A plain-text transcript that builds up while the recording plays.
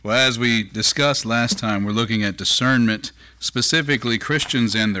Well, as we discussed last time, we're looking at discernment, specifically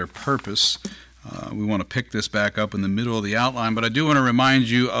Christians and their purpose. We want to pick this back up in the middle of the outline, but I do want to remind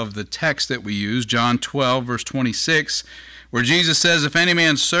you of the text that we use, John 12, verse 26, where Jesus says, "If any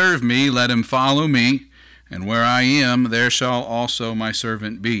man serve me, let him follow me, and where I am, there shall also my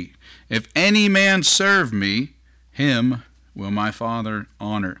servant be. If any man serve me, him will my Father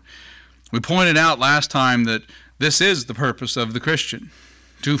honor." We pointed out last time that this is the purpose of the Christian,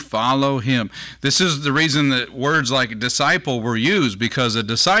 to follow him. This is the reason that words like disciple were used, because a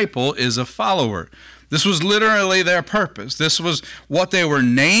disciple is a follower. This was literally their purpose. This was what they were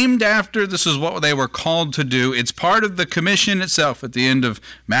named after. This is what they were called to do. It's part of the commission itself at the end of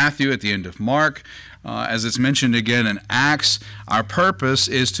Matthew, at the end of Mark, as it's mentioned again in Acts. Our purpose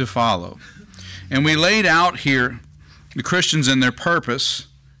is to follow. And we laid out here the Christians and their purpose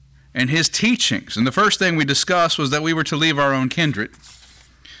and his teachings. And the first thing we discussed was that we were to leave our own kindred.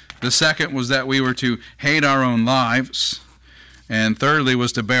 The second was that we were to hate our own lives. And thirdly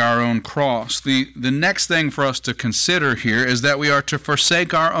was to bear our own cross. The next thing for us to consider here is that we are to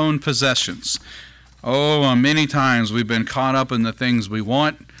forsake our own possessions. Many times we've been caught up in the things we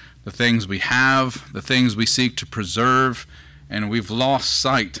want, the things we have, the things we seek to preserve, and we've lost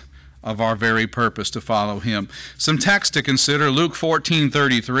sight of our very purpose to follow him. Some text to consider, Luke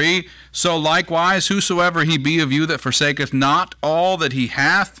 14:33, "So likewise, whosoever he be of you that forsaketh not all that he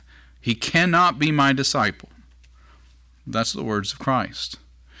hath, he cannot be my disciple." That's the words of Christ.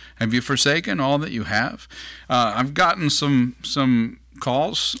 Have you forsaken all that you have? I've gotten some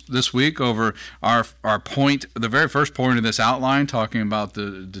calls this week over our point, the very first point of this outline, talking about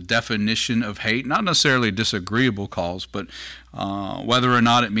the definition of hate. Not necessarily disagreeable calls, but whether or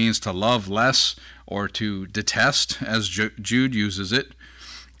not it means to love less or to detest, as Jude uses it.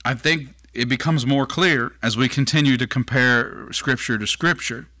 I think it becomes more clear as we continue to compare Scripture to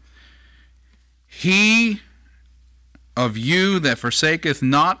Scripture. He of you that forsaketh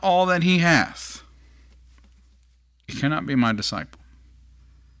not all that he hath, he cannot be my disciple.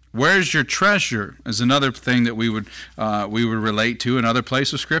 Where's your treasure is another thing that we would relate to in other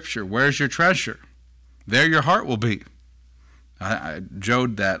places of Scripture. Where's your treasure? There your heart will be. I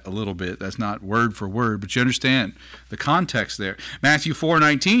joked that a little bit. That's not word for word, but you understand the context there. Matthew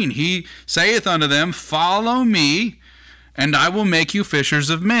 4:19, he saith unto them, "Follow me, and I will make you fishers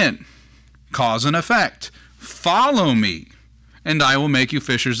of men." Cause and effect. Follow me, and I will make you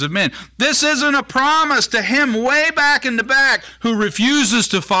fishers of men. This isn't a promise to him way back in the back who refuses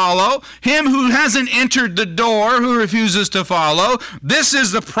to follow, him who hasn't entered the door who refuses to follow. This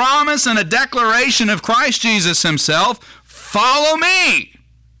is the promise and a declaration of Christ Jesus himself. Follow me,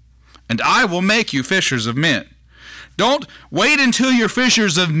 and I will make you fishers of men. Don't wait until you're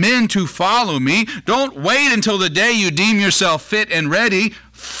fishers of men to follow me. Don't wait until the day you deem yourself fit and ready.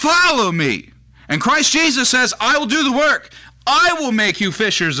 Follow me. And Christ Jesus says, I will do the work. I will make you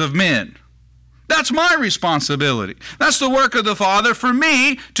fishers of men. That's my responsibility. That's the work of the Father for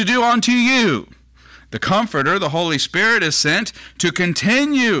me to do unto you. The Comforter, the Holy Spirit, is sent to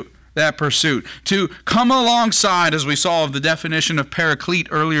continue that pursuit, to come alongside, as we saw of the definition of paraclete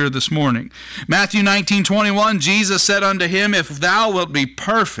earlier this morning. Matthew 19:21, Jesus said unto him, "If thou wilt be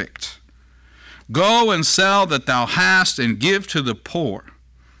perfect, go and sell that thou hast, and give to the poor,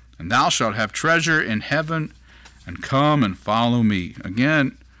 and thou shalt have treasure in heaven, and come and follow me."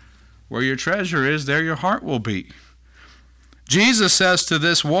 Again, where your treasure is, there your heart will be. Jesus says to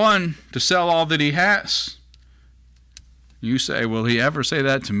this one to sell all that he has. You say, will he ever say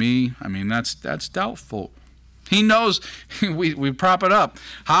that to me? I mean, that's doubtful. He knows, we prop it up,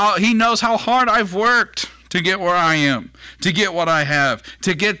 he knows how hard I've worked to get where I am, to get what I have,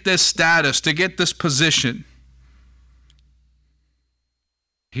 to get this status, to get this position.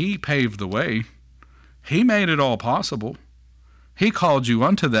 He paved the way. He made it all possible. He called you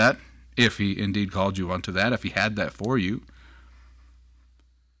unto that, if he indeed called you unto that, if he had that for you.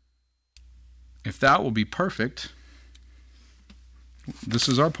 If thou will be perfect, this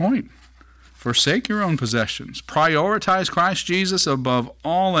is our point. Forsake your own possessions. Prioritize Christ Jesus above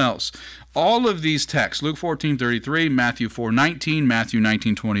all else. All of these texts, Luke 14:33, Matthew 4:19, Matthew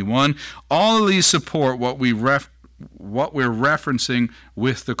 19:21, all of these support what we're referencing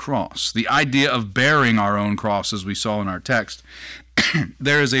with the cross. The idea of bearing our own cross, as we saw in our text.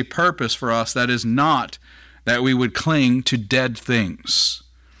 There is a purpose for us that is not that we would cling to dead things.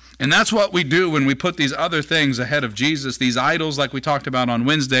 And that's what we do when we put these other things ahead of Jesus, these idols like we talked about on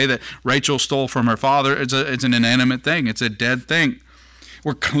Wednesday that Rachel stole from her father. It's an inanimate thing. It's a dead thing.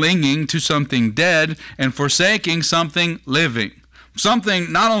 We're clinging to something dead and forsaking something living.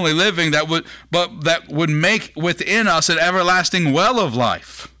 Something not only living but that would make within us an everlasting well of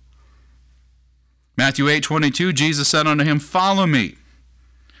life. Matthew 8:22, Jesus said unto him, "Follow me.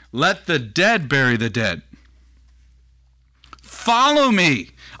 Let the dead bury the dead. Follow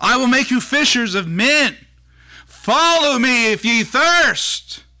me. I will make you fishers of men. Follow me if ye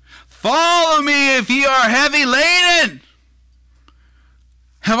thirst. Follow me if ye are heavy laden."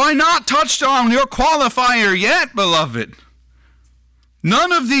 Have I not touched on your qualifier yet, beloved?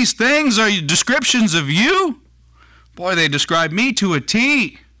 None of these things are descriptions of you. Boy, they describe me to a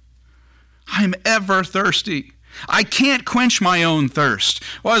T. I'm ever thirsty. I can't quench my own thirst.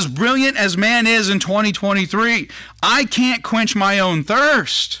 Well, as brilliant as man is in 2023, I can't quench my own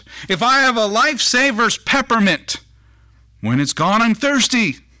thirst. If I have a Lifesaver's peppermint, when it's gone, I'm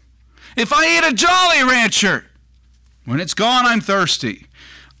thirsty. If I eat a Jolly Rancher, when it's gone, I'm thirsty.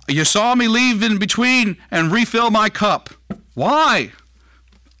 You saw me leave in between and refill my cup. Why?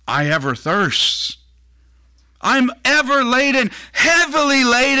 I ever thirst. I'm ever laden, heavily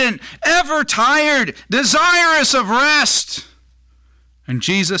laden, ever tired, desirous of rest. And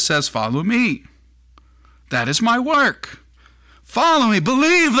Jesus says, follow me. That is my work. Follow me.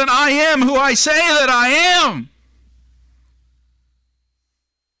 Believe that I am who I say that I am.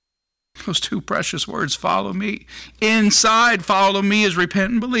 Those two precious words, follow me. Inside, follow me is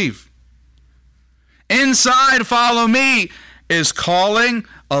repent and believe. Inside, follow me is calling,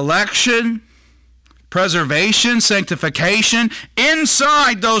 election, preservation, sanctification.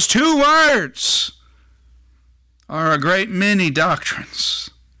 Inside those two words are a great many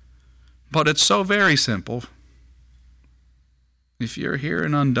doctrines. But it's so very simple. If you're here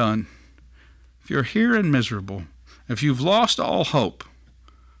and undone, if you're here and miserable, if you've lost all hope,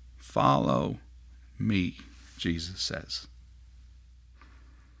 follow me, Jesus says.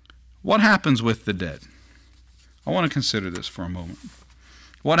 What happens with the dead? I want to consider this for a moment.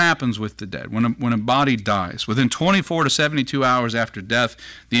 What happens with the dead? When a body dies, within 24 to 72 hours after death,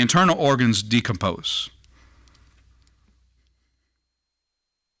 the internal organs decompose.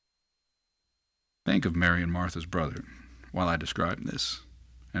 Think of Mary and Martha's brother while I describe this.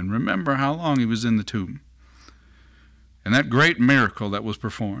 And remember how long he was in the tomb. And that great miracle that was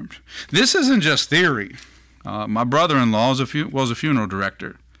performed. This isn't just theory. My brother-in-law was a funeral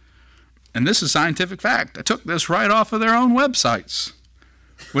director. And this is scientific fact. I took this right off of their own websites.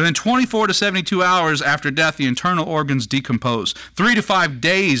 Within 24 to 72 hours after death, the internal organs decompose. 3 to 5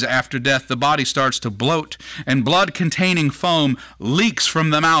 days after death, the body starts to bloat, and blood-containing foam leaks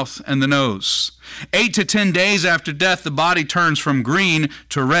from the mouth and the nose. 8 to 10 days after death, the body turns from green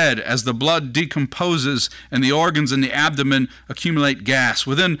to red as the blood decomposes and the organs in the abdomen accumulate gas.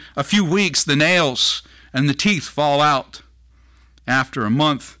 Within a few weeks, the nails and the teeth fall out. After a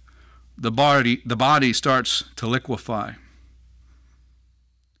month, the body starts to liquefy.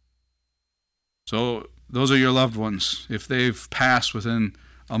 So those are your loved ones, if they've passed within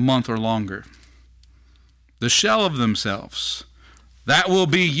a month or longer. The shell of themselves, that will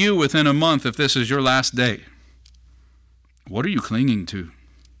be you within a month if this is your last day. What are you clinging to?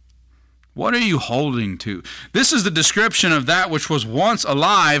 What are you holding to? This is the description of that which was once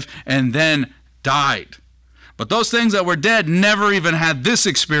alive and then died. But those things that were dead never even had this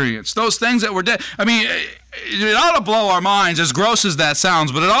experience. Those things that were dead, I mean, it ought to blow our minds, as gross as that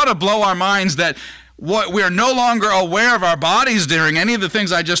sounds, but it ought to blow our minds that we are no longer aware of our bodies during any of the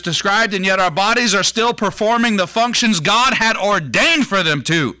things I just described, and yet our bodies are still performing the functions God had ordained for them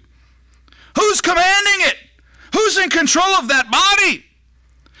to. Who's commanding it? Who's in control of that body?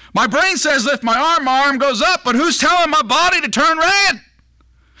 My brain says lift my arm goes up, but who's telling my body to turn red?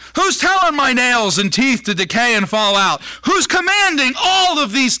 Who's telling my nails and teeth to decay and fall out? Who's commanding all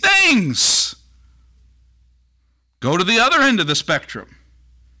of these things? Go to the other end of the spectrum.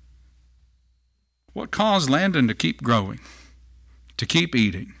 What caused Landon to keep growing, to keep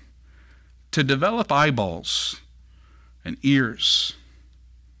eating, to develop eyeballs and ears?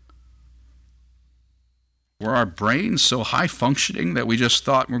 Were our brains so high functioning that we just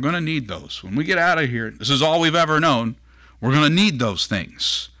thought we're going to need those? When we get out of here, this is all we've ever known. We're going to need those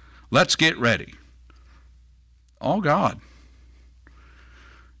things. Let's get ready. All God.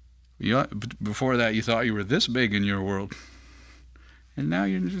 Before that, you thought you were this big in your world. And now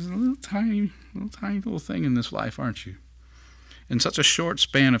you're just a little tiny thing in this life, aren't you? In such a short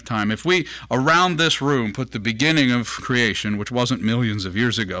span of time. If we, around this room, put the beginning of creation, which wasn't millions of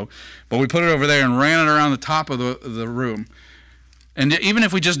years ago, but we put it over there and ran it around the top of the room, and even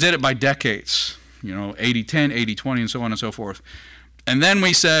if we just did it by decades, 80-10, 80-20, and so on and so forth, and then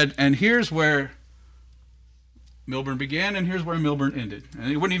we said, and here's where Milburn began, and here's where Milburn ended.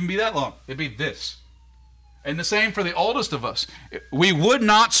 And it wouldn't even be that long. It'd be this. And the same for the oldest of us. We would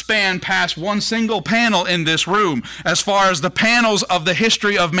not span past one single panel in this room as far as the panels of the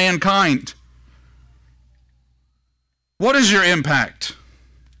history of mankind. What is your impact?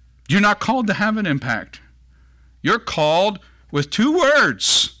 You're not called to have an impact. You're called with 2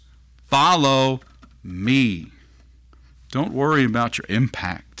 words: follow me. Don't worry about your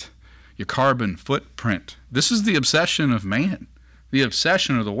impact, your carbon footprint. This is the obsession of man, the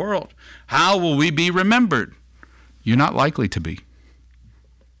obsession of the world. How will we be remembered? You're not likely to be.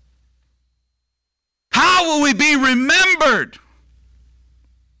 How will we be remembered?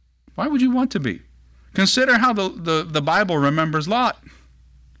 Why would you want to be? Consider how the Bible remembers Lot,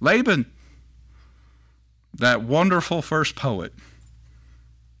 Laban, that wonderful first poet.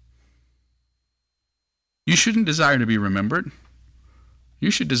 You shouldn't desire to be remembered. You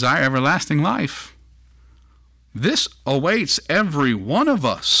should desire everlasting life. This awaits every one of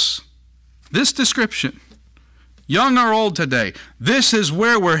us. This description, young or old today, this is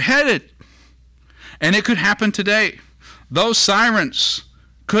where we're headed. And it could happen today. Those sirens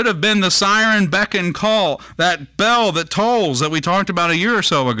could have been the siren beckon call, that bell that tolls that we talked about a year or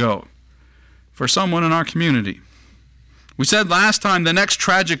so ago for someone in our community. We said last time the next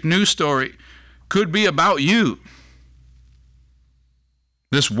tragic news story could be about you.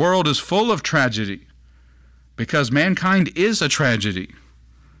 This world is full of tragedy because mankind is a tragedy,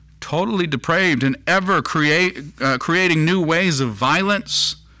 totally depraved and ever creating new ways of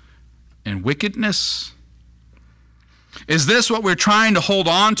violence and wickedness. Is this what we're trying to hold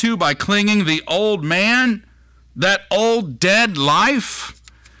on to by clinging the old man, that old dead life?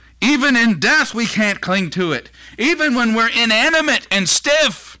 Even in death we can't cling to it. Even when we're inanimate and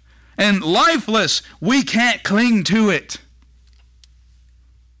stiff and lifeless, we can't cling to it.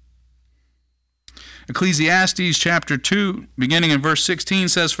 Ecclesiastes chapter 2, beginning in verse 16,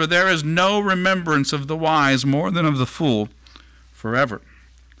 says, "For there is no remembrance of the wise more than of the fool forever.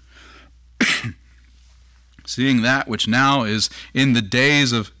 Seeing that which now is in the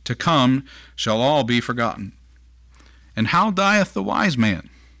days to come shall all be forgotten. And how dieth the wise man?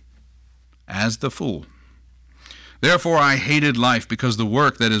 As the fool. Therefore I hated life, because the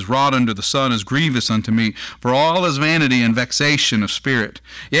work that is wrought under the sun is grievous unto me, for all is vanity and vexation of spirit.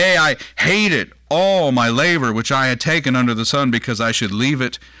 Yea, I hated all my labor which I had taken under the sun, because I should leave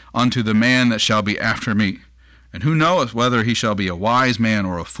it unto the man that shall be after me. And who knoweth whether he shall be a wise man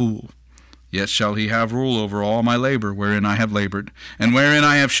or a fool? Yet shall he have rule over all my labor wherein I have labored, and wherein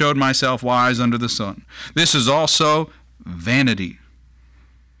I have showed myself wise under the sun. This is also vanity.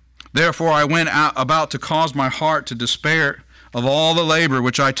 Therefore I went out about to cause my heart to despair of all the labor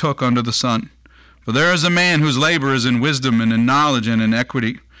which I took under the sun. For there is a man whose labor is in wisdom and in knowledge and in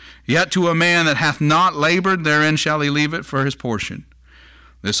equity. Yet to a man that hath not labored, therein shall he leave it for his portion.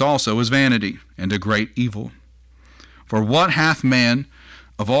 This also is vanity and a great evil. For what hath man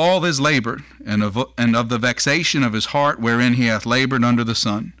of all his labor, and of the vexation of his heart wherein he hath labored under the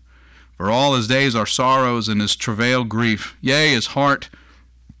sun? For all his days are sorrows, and his travail grief. Yea, his heart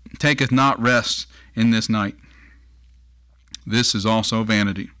taketh not rest in this night. This is also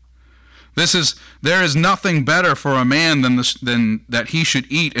vanity. There is nothing better for a man than that he should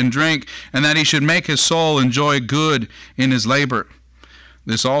eat and drink, and that he should make his soul enjoy good in his labor.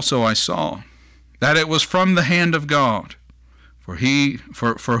 This also I saw, that it was from the hand of God. For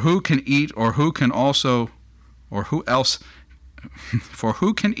who can eat, or who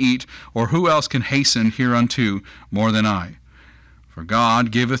else can hasten hereunto more than I? For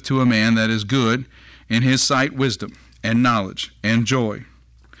God giveth to a man that is good in his sight wisdom, and knowledge, and joy.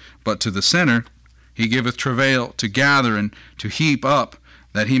 But to the sinner he giveth travail to gather and to heap up,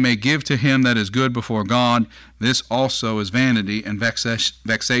 that he may give to him that is good before God. This also is vanity and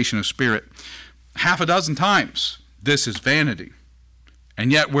vexation of spirit. 6 times, this is vanity.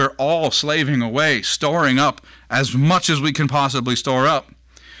 And yet we're all slaving away, storing up as much as we can possibly store up.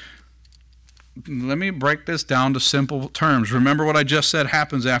 Let me break this down to simple terms. Remember what I just said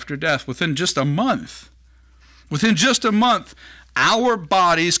happens after death. Within just a month, our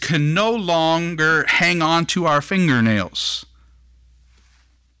bodies can no longer hang on to our fingernails.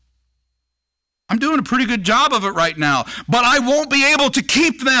 I'm doing a pretty good job of it right now, but I won't be able to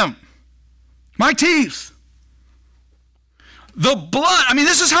keep them. My teeth. The blood,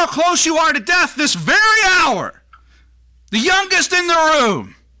 this is how close you are to death this very hour. The youngest in the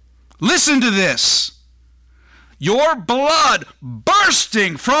room. Listen to this. Your blood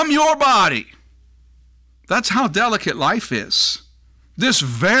bursting from your body. That's how delicate life is. This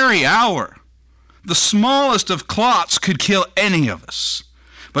very hour, the smallest of clots could kill any of us.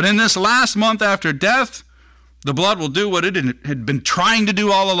 But in this last month after death, the blood will do what it had been trying to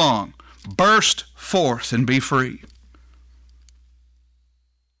do all along. Burst forth and be free.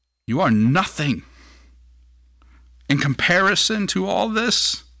 You are nothing in comparison to all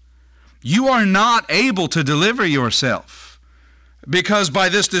this. You are not able to deliver yourself, because by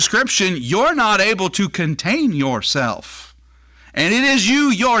this description, you're not able to contain yourself. And it is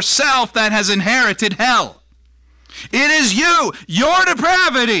you yourself that has inherited hell. It is you, your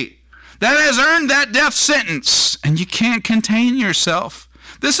depravity, that has earned that death sentence, and you can't contain yourself.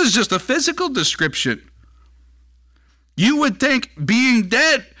 This is just a physical description. You would think being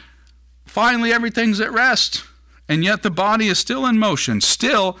dead, finally everything's at rest, and yet the body is still in motion,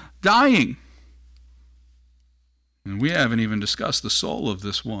 still dying. And we haven't even discussed the soul of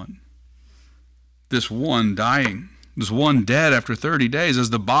this one dying, this one dead after 30 days, as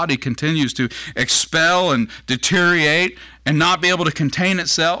the body continues to expel and deteriorate and not be able to contain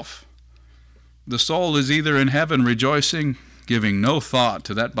itself. The soul is either in heaven rejoicing, giving no thought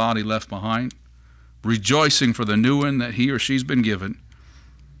to that body left behind, rejoicing for the new one that he or she's been given.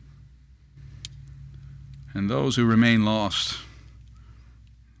 And those who remain lost,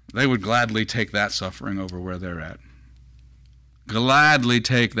 they would gladly take that suffering over where they're at. Gladly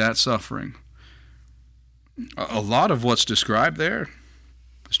take that suffering. A lot of what's described there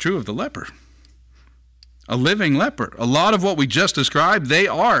is true of the leper. A living leper. A lot of what we just described, they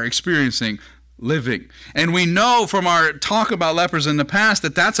are experiencing living. And we know from our talk about lepers in the past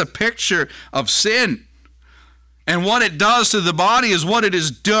that that's a picture of sin. And what it does to the body is what it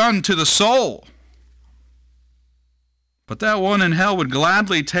has done to the soul. But that one in hell would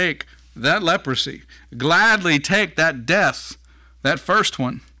gladly take that leprosy, gladly take that death, that first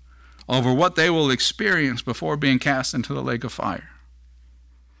one, over what they will experience before being cast into the lake of fire.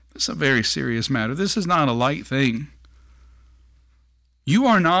 This is a very serious matter. This is not a light thing. You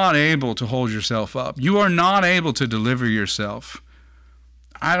are not able to hold yourself up. You are not able to deliver yourself.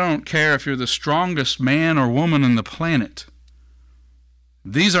 I don't care if you're the strongest man or woman on the planet.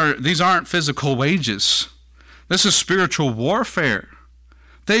 These aren't physical wages. This is spiritual warfare.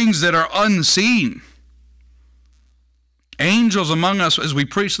 Things that are unseen. Angels among us as we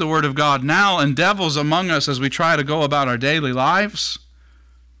preach the word of God now, and devils among us as we try to go about our daily lives.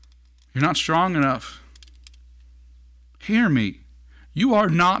 You're not strong enough. Hear me. You are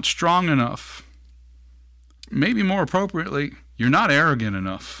not strong enough. Maybe more appropriately, you're not arrogant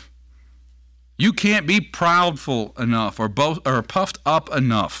enough. You can't be proudful enough or puffed up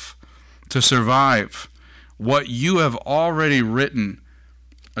enough to survive what you have already written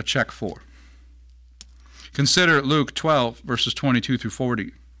a check for. Consider Luke 12, verses 22 through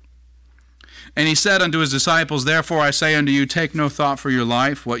 40. And he said unto his disciples, Therefore I say unto you, take no thought for your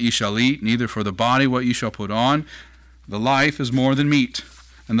life, what ye shall eat, neither for the body what ye shall put on. The life is more than meat,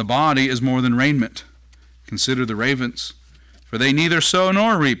 and the body is more than raiment. Consider the ravens, for they neither sow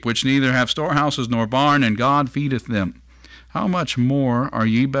nor reap, which neither have storehouses nor barn, and God feedeth them. How much more are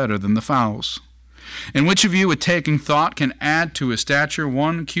ye better than the fowls? And which of you, with taking thought, can add to his stature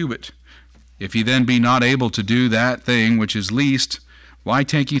 1 cubit? If ye then be not able to do that thing which is least, why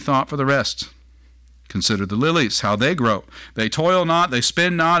take ye thought for the rest? Consider the lilies, how they grow. They toil not, they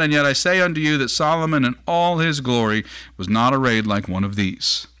spin not, and yet I say unto you that Solomon in all his glory was not arrayed like one of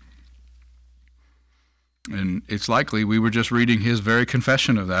these. And it's likely we were just reading his very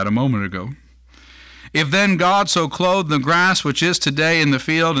confession of that a moment ago. If then God so clothe the grass which is today in the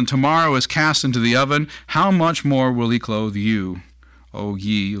field and tomorrow is cast into the oven, how much more will he clothe you, O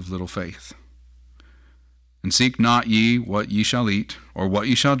ye of little faith? And seek not ye what ye shall eat, or what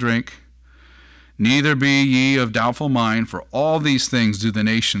ye shall drink, neither be ye of doubtful mind, for all these things do the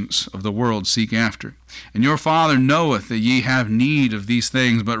nations of the world seek after. And your Father knoweth that ye have need of these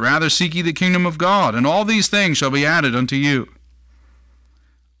things, but rather seek ye the kingdom of God, and all these things shall be added unto you.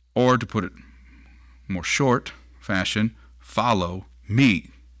 Or, to put it more short fashion, follow me.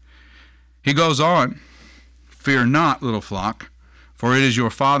 He goes on, Fear not, little flock, for it is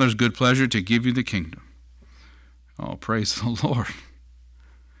your Father's good pleasure to give you the kingdom. Oh, praise the Lord.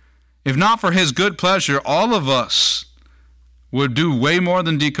 If not for his good pleasure, all of us would do way more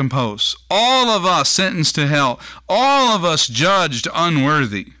than decompose. All of us sentenced to hell. All of us judged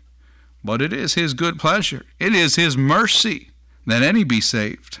unworthy. But it is his good pleasure. It is his mercy that any be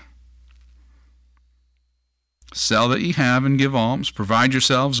saved. Sell that ye have and give alms. Provide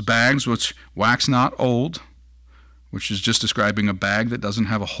yourselves bags which wax not old, which is just describing a bag that doesn't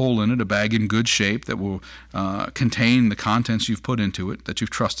have a hole in it, a bag in good shape that will contain the contents you've put into it, that you've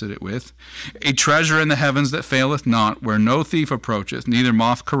trusted it with. A treasure in the heavens that faileth not, where no thief approacheth, neither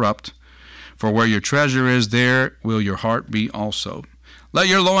moth corrupt. For where your treasure is, there will your heart be also. Let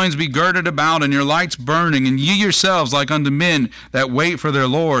your loins be girded about, and your lights burning, and ye yourselves like unto men that wait for their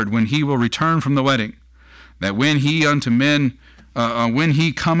Lord, when he will return from the wedding, that when he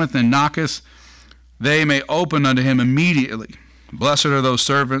cometh and knocketh, they may open unto him immediately. Blessed are those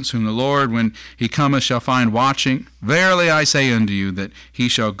servants whom the Lord, when he cometh, shall find watching. Verily I say unto you, that he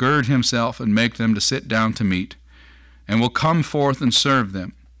shall gird himself and make them to sit down to meat, and will come forth and serve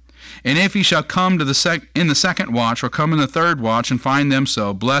them. And if he shall come in the second watch, or come in the third watch, and find them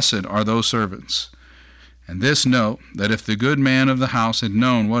so, blessed are those servants. And this know, that if the good man of the house had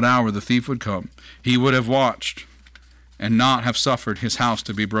known what hour the thief would come, he would have watched, and not have suffered his house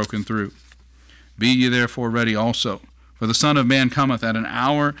to be broken through. Be ye therefore ready also, for the Son of Man cometh at an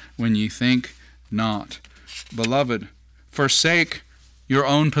hour when ye think not. Beloved, forsake your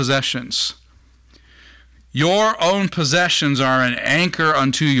own possessions. Your own possessions are an anchor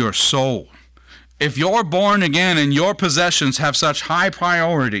unto your soul. If you're born again and your possessions have such high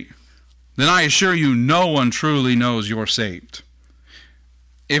priority, then I assure you no one truly knows you're saved.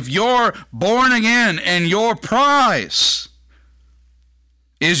 If you're born again and your prize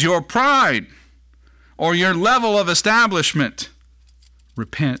is your pride or your level of establishment,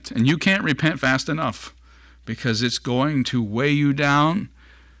 repent. And you can't repent fast enough, because it's going to weigh you down.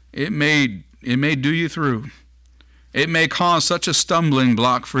 It may do you through. It may cause such a stumbling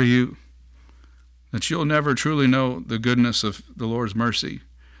block for you that you'll never truly know the goodness of the Lord's mercy.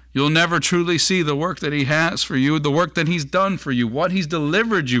 You'll never truly see the work that he has for you, the work that he's done for you, what he's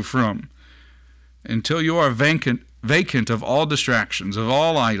delivered you from, until you are vacant of all distractions, of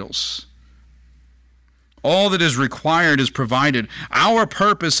all idols. All that is required is provided. Our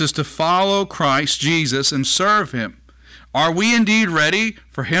purpose is to follow Christ Jesus and serve him. Are we indeed ready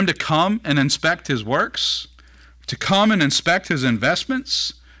for him to come and inspect his works? To come and inspect his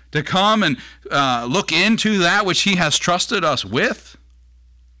investments? To come and look into that which he has trusted us with?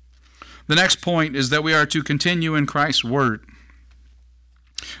 The next point is that we are to continue in Christ's word.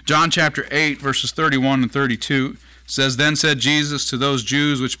 John chapter 8, verses 31 and 32 says, Then said Jesus to those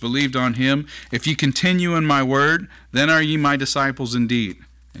Jews which believed on him, If ye continue in my word, then are ye my disciples indeed,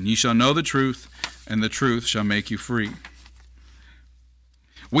 and ye shall know the truth, and the truth shall make you free.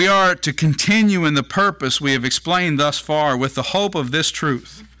 We are to continue in the purpose we have explained thus far with the hope of this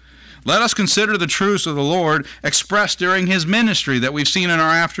truth. Let us consider the truths of the Lord expressed during his ministry that we've seen in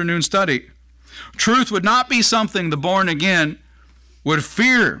our afternoon study. Truth would not be something the born again would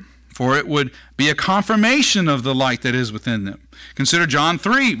fear, for it would be a confirmation of the light that is within them. Consider John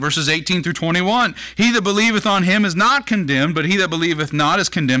 3, verses 18 through 21. He that believeth on him is not condemned, but he that believeth not is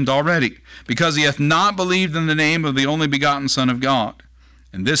condemned already, because he hath not believed in the name of the only begotten Son of God.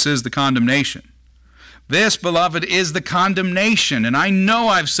 And this is the condemnation. This, beloved, is the condemnation. And I know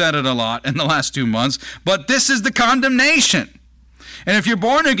I've said it a lot in the last 2 months, but this is the condemnation. And if you're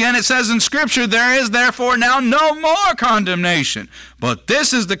born again, it says in Scripture, there is therefore now no more condemnation. But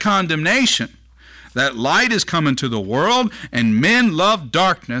this is the condemnation, that light is come into the world, and men love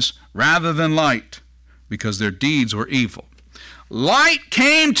darkness rather than light, because their deeds were evil. Light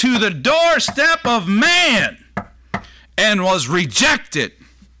came to the doorstep of man and was rejected.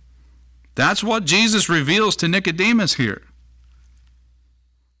 That's what Jesus reveals to Nicodemus here.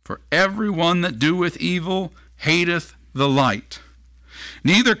 For everyone that doeth evil hateth the light,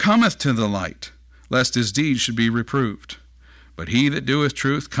 neither cometh to the light, lest his deeds should be reproved. But he that doeth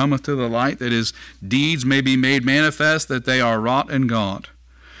truth cometh to the light, that his deeds may be made manifest, that they are wrought in God.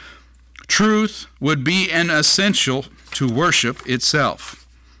 Truth would be an essential to worship itself.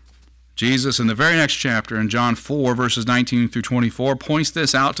 Jesus, in the very next chapter, in John 4, verses 19 through 24, points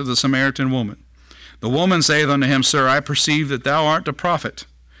this out to the Samaritan woman. The woman saith unto him, Sir, I perceive that thou art a prophet.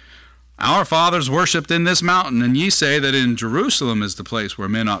 Our fathers worshipped in this mountain, and ye say that in Jerusalem is the place where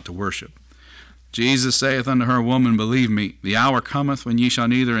men ought to worship. Jesus saith unto her, Woman, believe me, the hour cometh when ye shall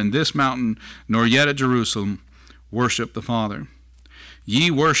neither in this mountain nor yet at Jerusalem worship the Father. Ye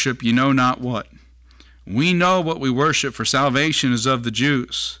worship ye know not what. We know what we worship, for salvation is of the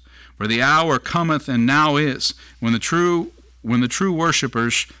Jews. For the hour cometh, and now is, when the true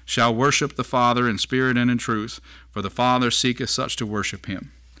worshippers shall worship the Father in spirit and in truth, for the Father seeketh such to worship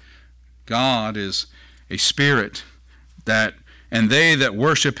him. God is a spirit, and they that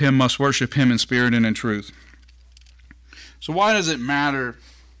worship him must worship him in spirit and in truth. So why does it matter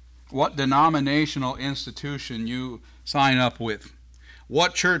what denominational institution you sign up with,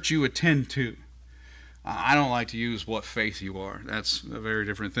 what church you attend to? I don't like to use what faith you are. That's a very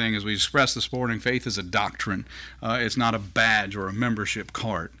different thing. As we expressed this morning, faith is a doctrine. It's not a badge or a membership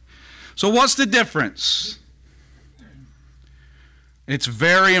card. So what's the difference? It's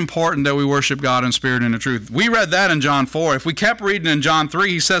very important that we worship God in spirit and in truth. We read that in John 4. If we kept reading in John 3,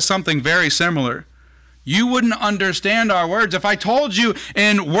 he says something very similar. You wouldn't understand our words. If I told you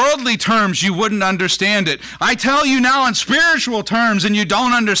in worldly terms, you wouldn't understand it. I tell you now in spiritual terms, and you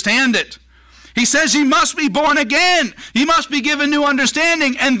don't understand it. He says ye must be born again. Ye must be given new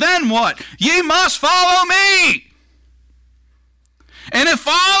understanding. And then what? Ye must follow me. And if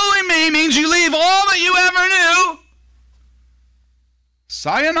following me means you leave all that you ever knew,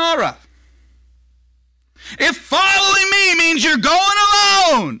 sayonara. If following me means you're going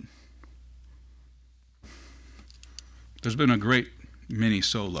alone, there's been a great many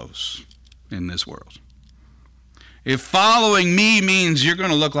solos in this world. If following me means you're going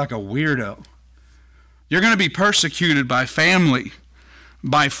to look like a weirdo, you're going to be persecuted by family,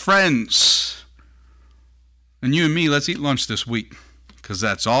 by friends, then you and me, let's eat lunch this week, because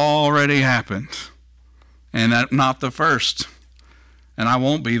that's already happened. And that's not the first. And I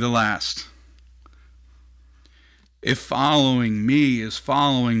won't be the last. If following me is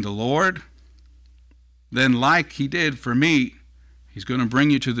following the Lord, then like he did for me, he's going to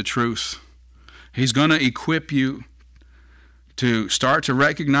bring you to the truth. He's going to equip you to start to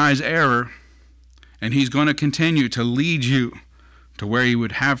recognize error, and he's going to continue to lead you to where he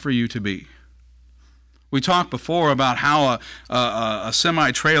would have for you to be. We talked before about how a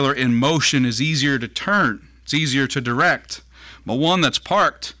semi-trailer in motion is easier to turn. It's easier to direct. But one that's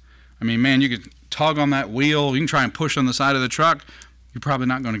parked, I mean, man, you could tug on that wheel. You can try and push on the side of the truck. You're probably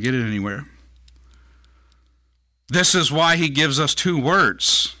not going to get it anywhere. This is why he gives us two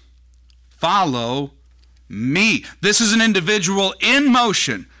words. Follow me. This is an individual in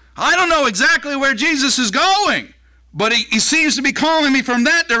motion. I don't know exactly where Jesus is going, but he seems to be calling me from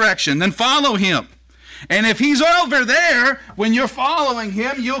that direction. Then follow him. And if he's over there, when you're following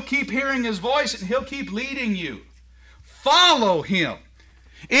him, you'll keep hearing his voice and he'll keep leading you. Follow him.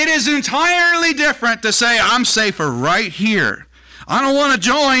 It is entirely different to say, I'm safer right here. I don't want to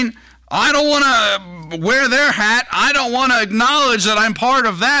join. I don't want to wear their hat. I don't want to acknowledge that I'm part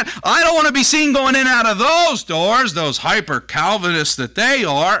of that. I don't want to be seen going in and out of those doors, those hyper-Calvinists that they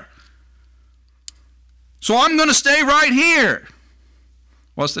are. So I'm going to stay right here.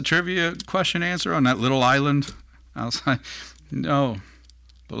 What's the trivia question answer on that little island outside? No,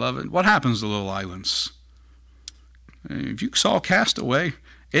 beloved. What happens to little islands? If you saw Castaway,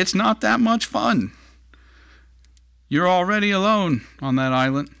 it's not that much fun. You're already alone on that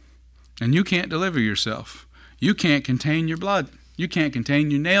island, and you can't deliver yourself. You can't contain your blood. You can't contain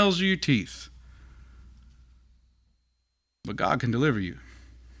your nails or your teeth. But God can deliver you.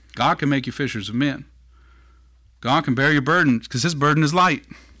 God can make you fishers of men. God can bear your burden because his burden is light.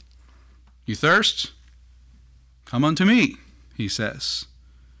 You thirst? Come unto me, he says.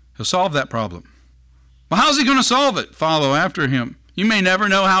 He'll solve that problem. Well, how's he going to solve it? Follow after him. You may never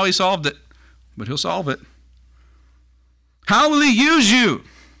know how he solved it, but he'll solve it. How will he use you?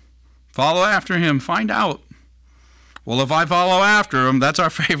 Follow after him. Find out. Well, if I follow after him, that's our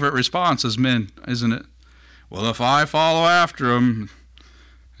favorite response as men, isn't it? Well, if I follow after him,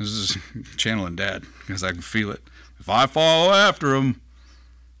 this is channeling Dad because I can feel it. If I follow after him,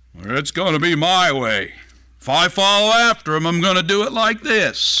 it's going to be my way. If I follow after him, I'm going to do it like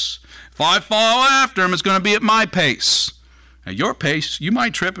this. If I follow after him, it's going to be at my pace. At your pace, you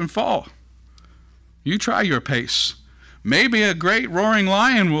might trip and fall. You try your pace. Maybe a great roaring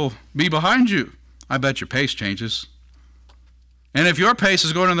lion will be behind you. I bet your pace changes. And if your pace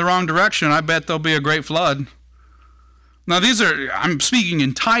is going in the wrong direction, I bet there'll be a great flood. Now I'm speaking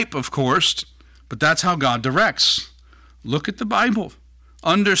in type, of course, but that's how God directs. Look at the Bible.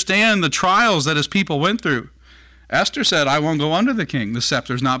 Understand the trials that his people went through. Esther said, I won't go under the king. The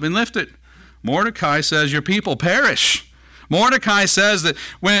scepter's not been lifted. Mordecai says, your people perish. Mordecai says that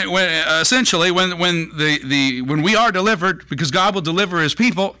when we are delivered, because God will deliver his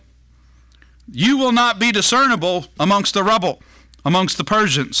people, you will not be discernible amongst the rubble, amongst the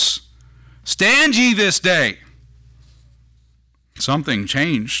Persians. Stand ye this day. Something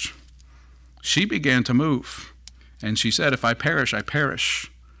changed. She began to move. And she said, if I perish, I perish.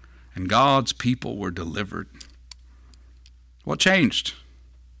 And God's people were delivered. What changed?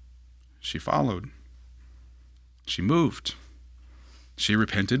 She followed. She moved. She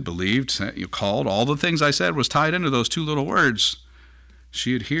repented, believed, called. All the things I said was tied into those two little words.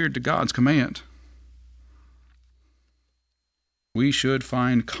 She adhered to God's command. We should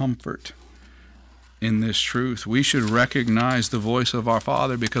find comfort in this truth. We should recognize the voice of our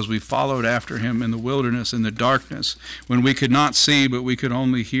Father because we followed after him in the wilderness, in the darkness, when we could not see, but we could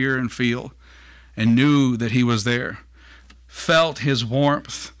only hear and feel, and knew that he was there, felt his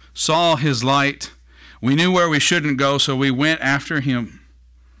warmth, saw his light, We knew where we shouldn't go, so we went after him.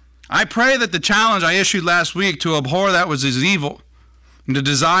 I pray that the challenge I issued last week to abhor that which is evil and to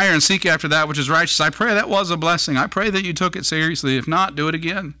desire and seek after that which is righteous, I pray that was a blessing. I pray that you took it seriously. If not, do it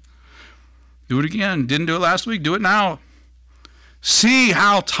again. Do it again. Didn't do it last week, do it now. See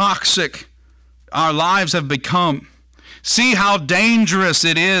how toxic our lives have become. See how dangerous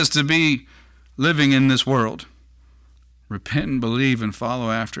it is to be living in this world. Repent and believe and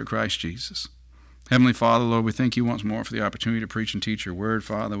follow after Christ Jesus. Heavenly Father, Lord, we thank you once more for the opportunity to preach and teach your word.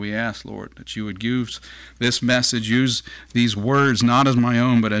 Father, we ask, Lord, that you would use this message, use these words not as my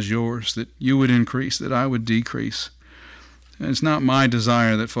own but as yours, that you would increase, that I would decrease. And it's not my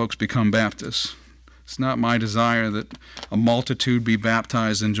desire that folks become Baptists. It's not my desire that a multitude be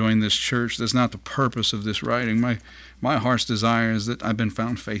baptized and join this church. That's not the purpose of this writing. My heart's desire is that I've been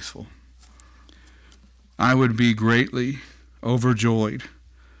found faithful. I would be greatly overjoyed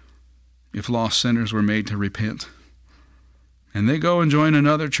if lost sinners were made to repent. And they go and join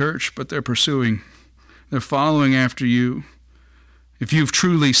another church, but they're following after you. If you've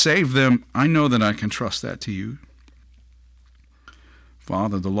truly saved them, I know that I can trust that to you.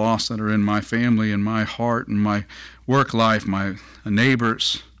 Father, the lost that are in my family and my heart and my work life, my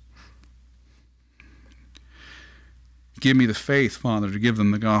neighbors, give me the faith, Father, to give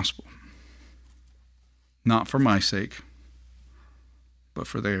them the gospel. Not for my sake, but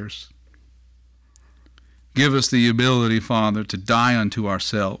for theirs. Give us the ability, Father, to die unto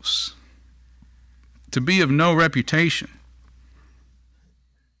ourselves, to be of no reputation,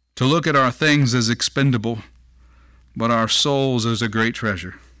 to look at our things as expendable, but our souls as a great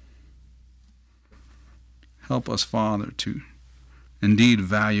treasure. Help us, Father, to indeed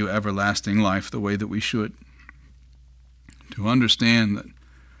value everlasting life the way that we should, to understand that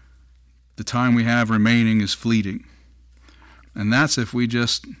the time we have remaining is fleeting. And that's if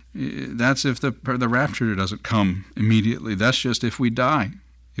the rapture doesn't come immediately. That's just if we die,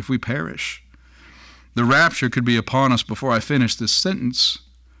 if we perish. The rapture could be upon us before I finish this sentence.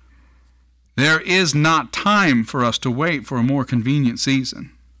 There is not time for us to wait for a more convenient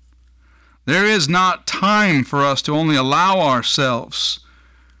season. There is not time for us to only allow ourselves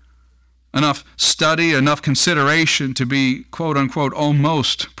enough study, enough consideration to be, quote unquote,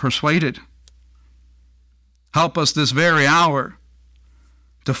 almost persuaded. Help us this very hour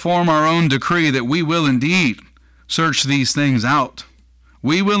to form our own decree that we will indeed search these things out.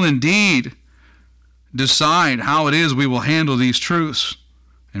 We will indeed decide how it is we will handle these truths.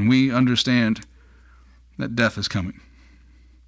 And we understand that death is coming.